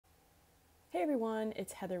Hey everyone,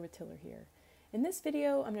 it's Heather with Tiller here. In this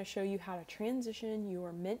video, I'm going to show you how to transition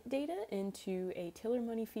your Mint data into a Tiller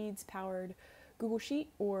Money Feeds powered Google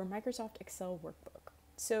Sheet or Microsoft Excel workbook.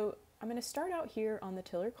 So I'm going to start out here on the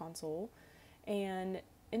Tiller console, and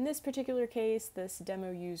in this particular case, this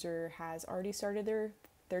demo user has already started their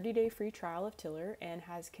 30-day free trial of Tiller and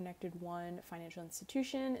has connected one financial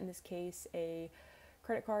institution, in this case a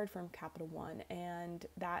credit card from Capital One, and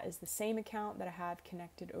that is the same account that I have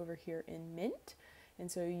connected over here in Mint. And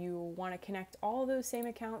so you want to connect all those same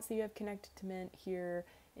accounts that you have connected to Mint here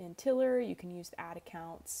in Tiller. You can use the Add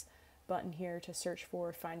Accounts button here to search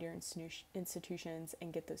for, find your institutions,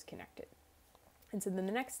 and get those connected. And so then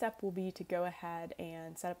the next step will be to go ahead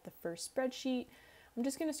and set up the first spreadsheet. I'm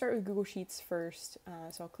just going to start with Google Sheets first.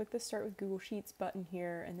 So I'll click the Start with Google Sheets button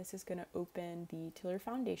here, and this is going to open the Tiller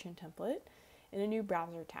Foundation template in a new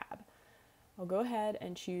browser tab. I'll go ahead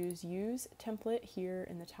and choose Use Template here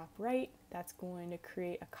in the top right. That's going to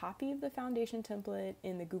create a copy of the foundation template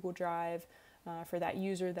in the Google Drive for that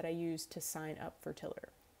user that I used to sign up for Tiller.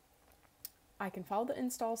 I can follow the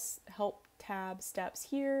Install Help tab steps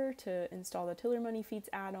here to install the Tiller Money Feeds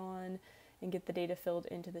add-on and get the data filled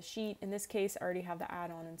into the sheet. In this case, I already have the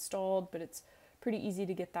add-on installed, but it's pretty easy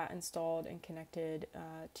to get that installed and connected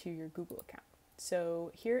to your Google account. So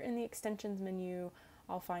here in the extensions menu,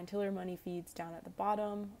 I'll find Tiller Money Feeds down at the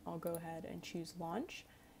bottom. I'll go ahead and choose Launch,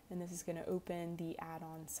 and this is going to open the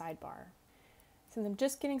add-on sidebar. Since I'm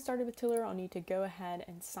just getting started with Tiller, I'll need to go ahead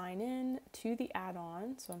and sign in to the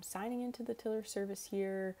add-on. So I'm signing into the Tiller service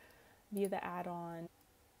here via the add-on.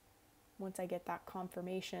 Once I get that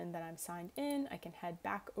confirmation that I'm signed in, I can head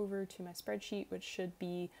back over to my spreadsheet, which should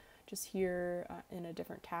be just here in a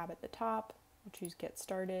different tab at the top. I'll choose Get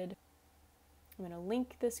Started. I'm going to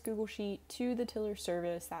link this Google Sheet to the Tiller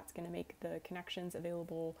service. That's going to make the connections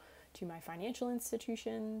available to my financial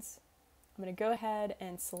institutions. I'm going to go ahead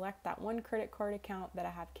and select that one credit card account that I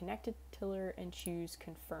have connected to Tiller and choose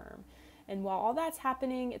Confirm. And while all that's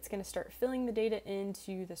happening, it's going to start filling the data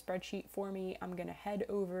into the spreadsheet for me. I'm going to head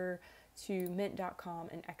over to mint.com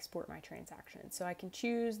and export my transaction. So I can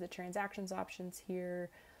choose the transactions options here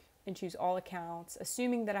and choose all accounts.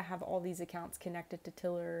 Assuming that I have all these accounts connected to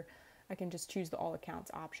Tiller, I can just choose the all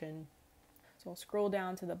accounts option. So I'll scroll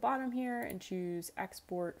down to the bottom here and choose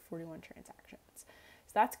Export 41 transactions.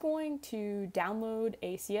 So that's going to download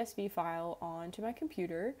a CSV file onto my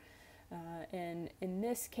computer. And in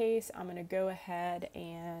this case, I'm going to go ahead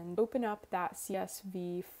and open up that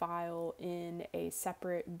CSV file in a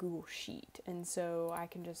separate Google Sheet. And so I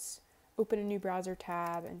can just open a new browser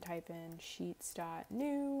tab and type in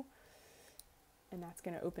sheets.new, and that's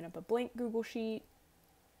going to open up a blank Google Sheet.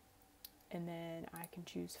 And then I can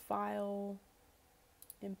choose File,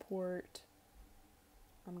 Import.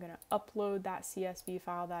 I'm going to upload that CSV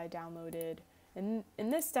file that I downloaded. And in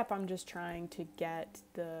this step, I'm just trying to get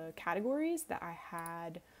the categories that I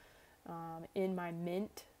had in my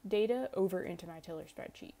Mint data over into my Tiller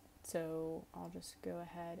spreadsheet. So I'll just go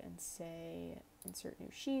ahead and say Insert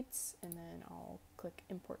New Sheets, and then I'll click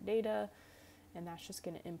Import Data, and that's just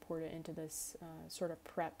going to import it into this sort of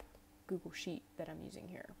prep Google Sheet that I'm using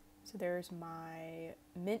here. So there's my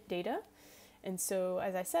Mint data. And so,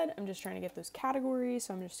 as I said, I'm just trying to get those categories.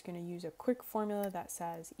 So I'm just going to use a quick formula that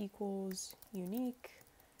says equals unique.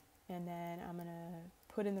 And then I'm going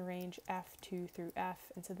to put in the range F2 through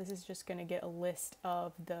F. And so this is just going to get a list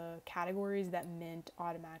of the categories that Mint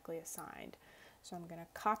automatically assigned. So I'm going to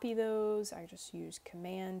copy those. I just use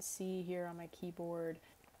Command C here on my keyboard.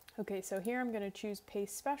 Okay, so here I'm going to choose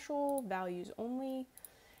Paste Special, Values Only.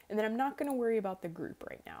 And then I'm not going to worry about the group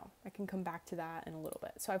right now. I can come back to that in a little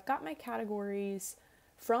bit. So I've got my categories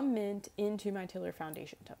from Mint into my Tiller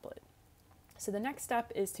Foundation template. So the next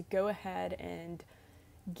step is to go ahead and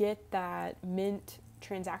get that Mint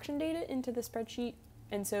transaction data into the spreadsheet.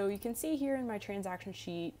 And so you can see here in my transaction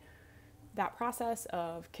sheet, that process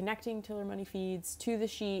of connecting Tiller Money Feeds to the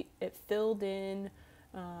sheet, it filled in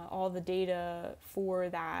all the data for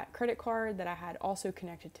that credit card that I had also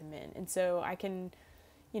connected to Mint. And so I can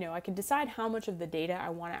decide how much of the data I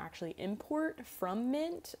want to actually import from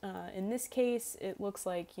Mint. In this case, it looks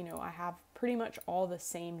like, I have pretty much all the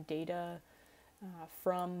same data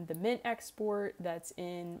from the Mint export that's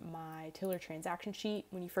in my Tiller transaction sheet.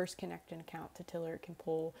 When you first connect an account to Tiller, it can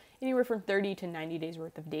pull anywhere from 30 to 90 days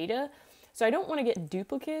worth of data. So I don't want to get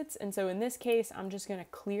duplicates. And so in this case, I'm just going to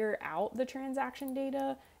clear out the transaction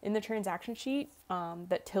data in the transaction sheet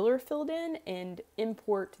that Tiller filled in and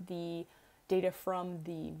import the data from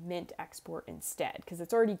the Mint export instead, because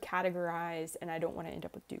it's already categorized and I don't want to end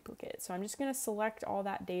up with duplicates. So I'm just going to select all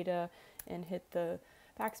that data and hit the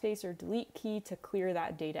backspace or delete key to clear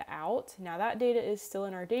that data out. Now that data is still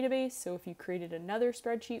in our database, so if you created another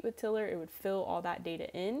spreadsheet with Tiller, it would fill all that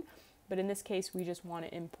data in. But in this case, we just want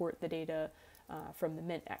to import the data from the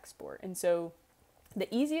Mint export. And so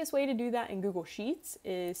the easiest way to do that in Google Sheets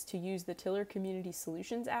is to use the Tiller Community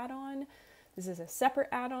Solutions add-on. This is a separate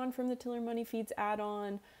add-on from the Tiller Money Feeds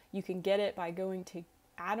add-on. You can get it by going to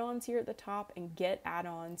add-ons here at the top and get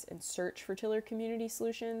add-ons and search for Tiller Community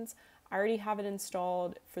Solutions. I already have it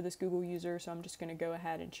installed for this Google user, so I'm just going to go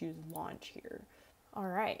ahead and choose launch here. All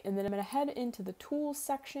right, and then I'm going to head into the tools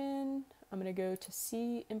section. I'm going to go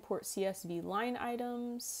to import CSV line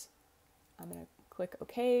items. I'm going to click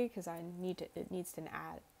OK because it needs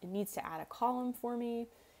to add a column for me.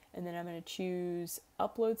 And then I'm going to choose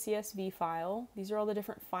upload CSV file. These are all the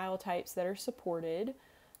different file types that are supported.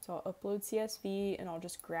 So I'll upload CSV and I'll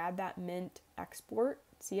just grab that Mint export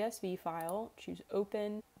CSV file, choose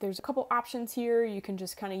open. There's a couple options here. You can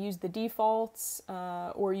just kind of use the defaults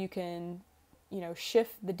or you can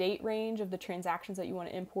shift the date range of the transactions that you want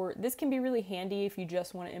to import. This can be really handy if you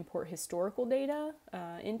just want to import historical data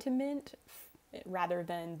into Mint rather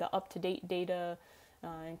than the up-to-date data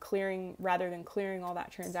and rather than clearing all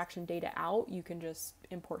that transaction data out, you can just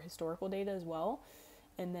import historical data as well.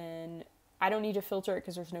 And then I don't need to filter it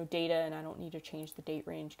because there's no data, and I don't need to change the date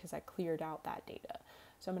range because I cleared out that data.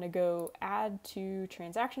 So I'm going to go add to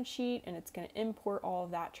transaction sheet, and it's going to import all of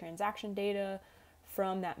that transaction data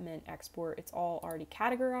from that Mint export. It's all already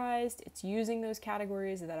categorized. It's using those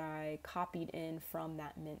categories that I copied in from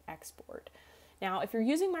that Mint export. Now, if you're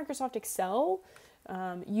using Microsoft Excel,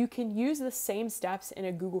 you can use the same steps in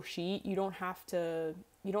a Google Sheet. You don't have to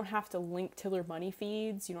link Tiller Money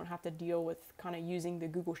Feeds. You don't have to deal with kind of using the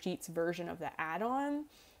Google Sheets version of the add-on.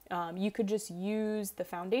 You could just use the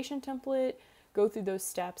foundation template, go through those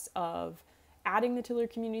steps of adding the Tiller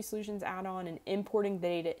Community Solutions add-on and importing the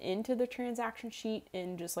data into the transaction sheet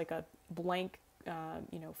in just like a blank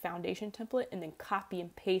foundation template, and then copy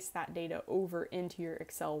and paste that data over into your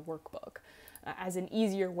Excel workbook as an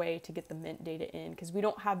easier way to get the Mint data in, because we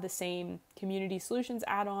don't have the same Community Solutions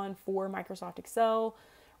add-on for Microsoft Excel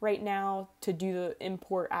right now to do the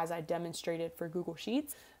import as I demonstrated for Google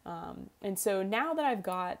Sheets. And so now that I've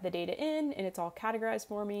got the data in and it's all categorized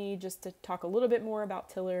for me, just to talk a little bit more about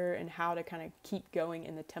Tiller and how to kind of keep going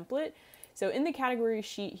in the template. So in the category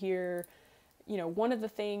sheet here, one of the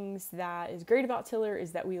things that is great about Tiller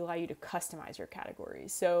is that we allow you to customize your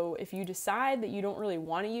categories. So if you decide that you don't really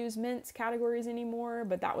want to use Mint's categories anymore,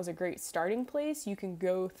 but that was a great starting place, you can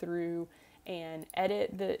go through and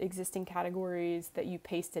edit the existing categories that you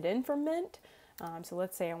pasted in from Mint. So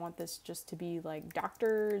let's say I want this just to be like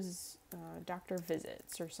doctor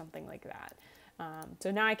visits or something like that. So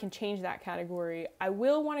now I can change that category. I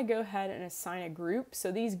will want to go ahead and assign a group.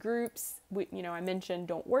 So these groups, I mentioned,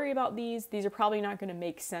 don't worry about these. These are probably not going to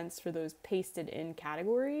make sense for those pasted in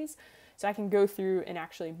categories. So I can go through and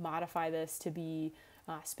actually modify this to be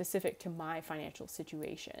specific to my financial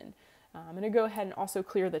situation. I'm going to go ahead and also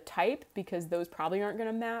clear the type because those probably aren't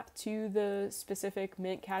going to map to the specific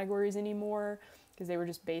Mint categories anymore, because they were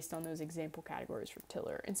just based on those example categories from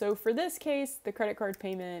Tiller. And so for this case, the credit card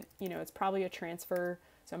payment, it's probably a transfer.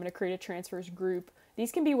 So I'm going to create a transfers group.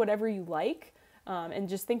 These can be whatever you like, and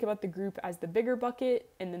just think about the group as the bigger bucket,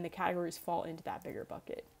 and then the categories fall into that bigger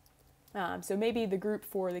bucket. So maybe the group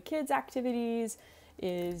for the kids' activities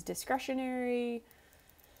is discretionary,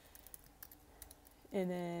 and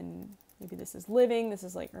then maybe this is living,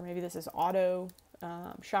 or maybe this is auto.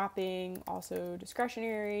 Shopping, also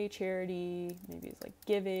discretionary, charity, maybe it's like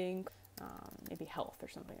giving, maybe health or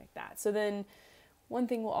something like that. So then one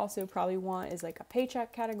thing we'll also probably want is like a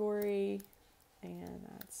paycheck category, and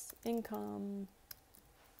that's income.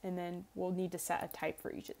 And then we'll need to set a type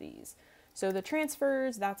for each of these. So the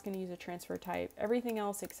transfers, that's going to use a transfer type. Everything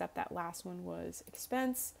else except that last one was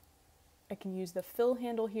expense. I can use the fill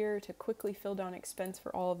handle here to quickly fill down expense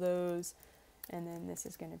for all of those. And then this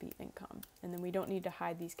is going to be income. And then we don't need to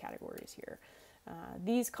hide these categories here.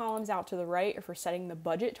 These columns out to the right are for setting the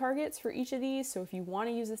budget targets for each of these. So if you want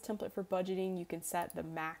to use this template for budgeting, you can set the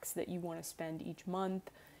max that you want to spend each month.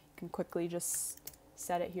 You can quickly just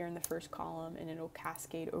set it here in the first column and it'll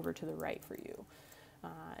cascade over to the right for you.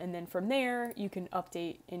 And then from there, you can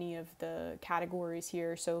update any of the categories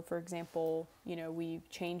here. So for example, we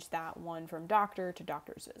changed that one from doctor to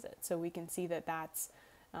doctor's visit. So we can see that that's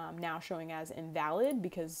now showing as invalid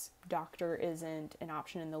because doctor isn't an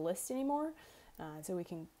option in the list anymore. So we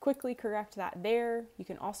can quickly correct that there. You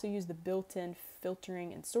can also use the built-in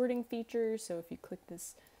filtering and sorting features. So if you click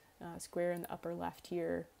this square in the upper left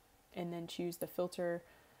here and then choose the filter,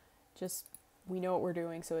 we know what we're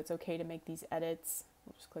doing, so it's okay to make these edits.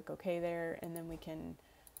 We'll just click OK there, and then we can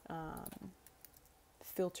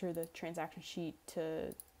filter the transaction sheet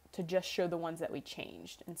to just show the ones that we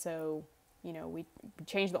changed. And so, you know, we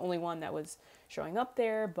changed the only one that was showing up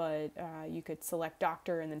there, but you could select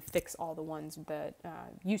doctor and then fix all the ones that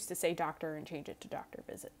used to say doctor and change it to doctor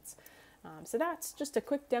visits. So that's just a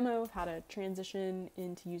quick demo of how to transition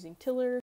into using Tiller.